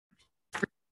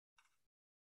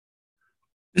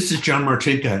This is John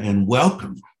Martinka, and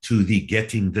welcome to the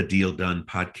Getting the Deal Done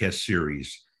podcast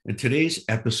series. And today's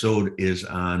episode is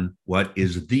on what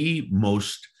is the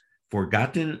most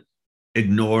forgotten,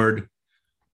 ignored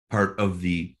part of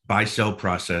the buy sell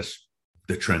process,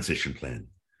 the transition plan.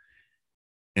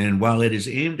 And while it is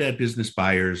aimed at business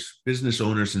buyers, business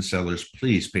owners, and sellers,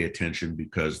 please pay attention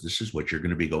because this is what you're going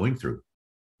to be going through.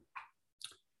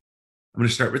 I'm going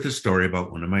to start with a story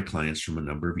about one of my clients from a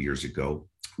number of years ago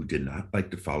who did not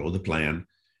like to follow the plan,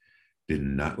 did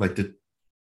not like to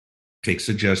take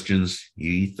suggestions.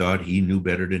 He thought he knew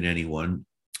better than anyone.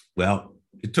 Well,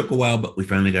 it took a while, but we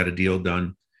finally got a deal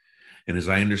done. And as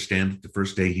I understand it, the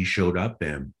first day he showed up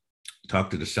and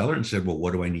talked to the seller and said, well,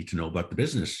 what do I need to know about the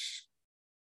business?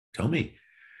 Tell me.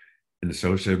 And the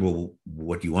seller said, well,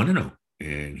 what do you want to know?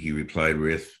 And he replied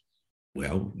with,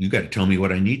 well, you got to tell me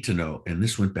what I need to know. And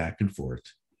this went back and forth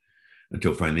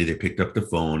until finally they picked up the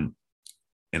phone.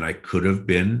 And I could have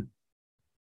been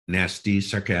nasty,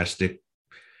 sarcastic,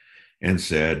 and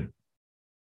said,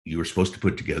 you were supposed to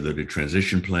put together the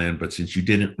transition plan, but since you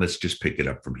didn't, let's just pick it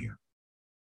up from here.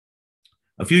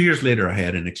 A few years later, I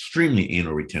had an extremely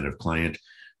anal retentive client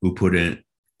who put an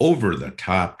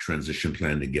over-the-top transition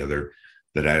plan together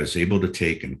that I was able to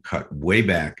take and cut way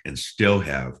back and still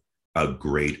have a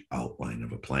great outline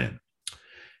of a plan.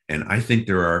 And I think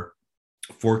there are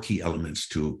four key elements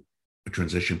to a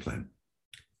transition plan.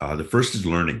 The first is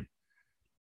learning.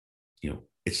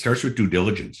 It starts with due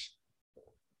diligence.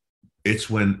 It's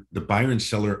when the buyer and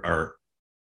seller are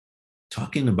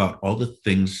talking about all the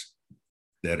things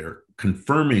that are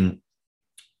confirming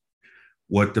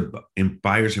what the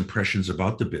buyer's impressions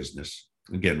about the business.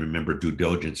 Again, remember, due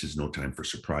diligence is no time for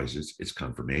surprises. It's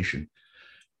confirmation.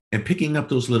 And picking up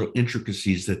those little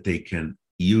intricacies that they can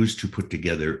use to put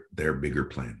together their bigger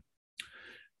plan.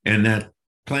 And that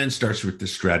plan starts with the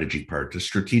strategy part, the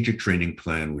strategic training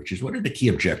plan, which is what are the key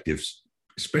objectives,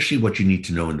 especially what you need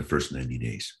to know in the first 90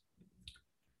 days.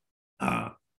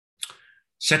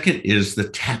 Second is the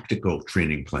tactical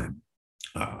training plan.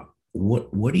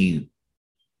 What do you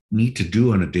need to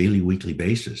do on a daily, weekly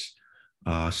basis?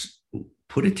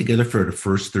 Put it together for the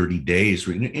first 30 days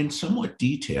in somewhat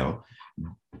detail.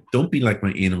 Don't be like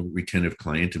my anal retentive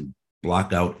client and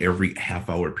block out every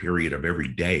half-hour period of every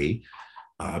day.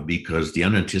 Because the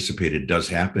unanticipated does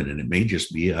happen, and it may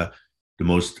just be the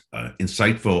most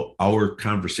insightful hour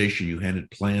conversation you hadn't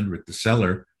planned with the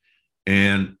seller,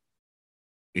 and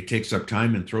it takes up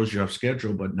time and throws you off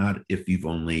schedule, but not if you've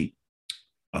only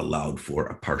allowed for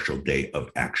a partial day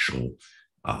of actual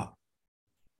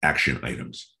action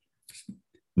items. It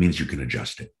means you can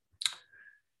adjust it.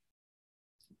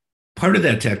 Part of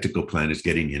that tactical plan is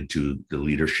getting into the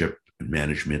leadership and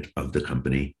management of the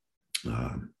company.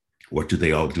 What do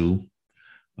they all do?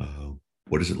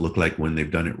 What does it look like when they've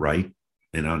done it right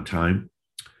and on time?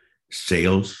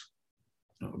 Sales,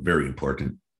 very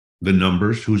important. The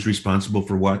numbers, who's responsible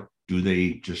for what? Do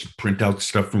they just print out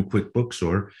stuff from QuickBooks,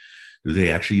 or do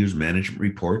they actually use management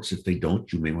reports? If they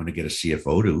don't, you may want to get a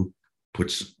CFO to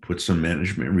put some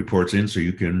management reports in so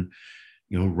you can,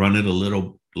 run it a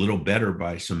little better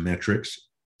by some metrics.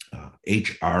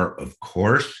 HR, of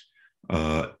course,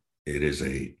 it is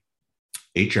a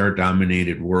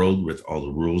HR-dominated world with all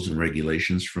the rules and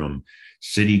regulations from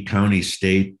city, county,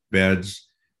 state, feds,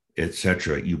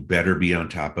 etc. You better be on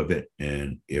top of it.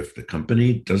 And if the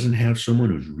company doesn't have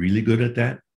someone who's really good at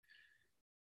that,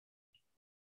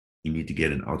 you need to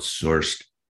get an outsourced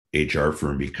HR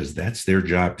firm because that's their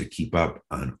job to keep up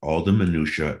on all the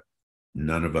minutia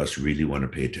none of us really want to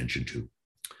pay attention to.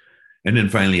 And then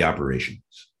finally,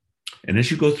 operations. And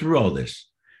as you go through all this,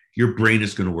 your brain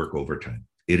is going to work overtime.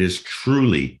 It is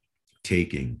truly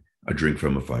taking a drink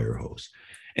from a fire hose.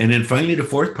 And then finally, the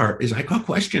fourth part is I call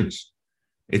questions.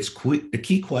 It's the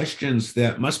key questions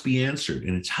that must be answered,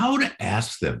 and it's how to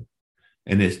ask them.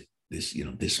 And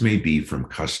this may be from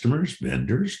customers,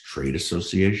 vendors, trade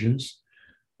associations,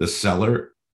 the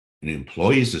seller, and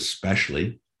employees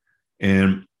especially.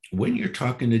 And when you're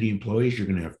talking to the employees, you're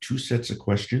going to have two sets of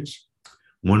questions.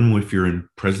 One, if you're in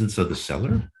presence of the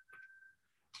seller,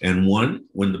 and one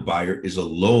when the buyer is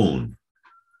alone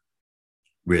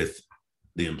with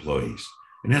the employees.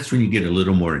 And that's when you get a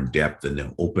little more in depth and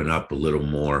they'll open up a little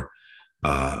more,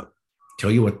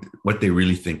 tell you what they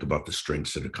really think about the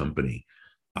strengths of the company,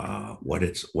 what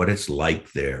it's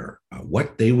like there,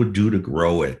 what they would do to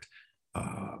grow it.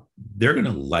 They're going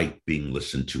to like being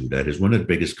listened to. That is one of the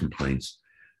biggest complaints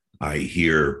I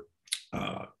hear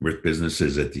with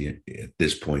businesses at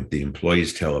this point. The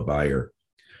employees tell a buyer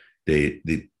the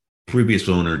previous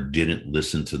owner didn't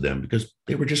listen to them because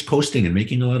they were just coasting and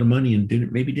making a lot of money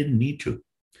and maybe didn't need to.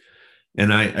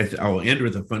 And I'll end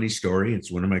with a funny story.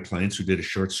 It's one of my clients who did a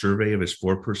short survey of his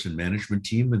 4-person management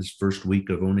team in his first week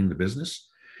of owning the business.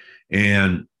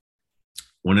 And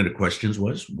one of the questions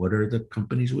was, what are the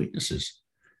company's weaknesses?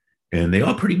 And they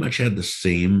all pretty much had the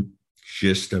same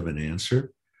gist of an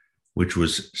answer, which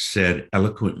was said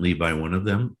eloquently by one of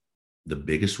them. The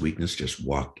biggest weakness just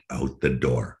walked out the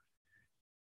door.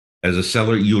 As a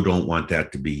seller, you don't want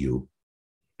that to be you.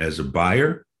 As a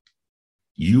buyer,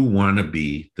 you want to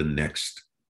be the next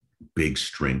big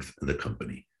strength of the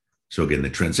company. So again, the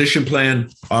transition plan,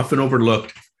 often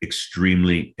overlooked,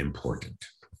 extremely important.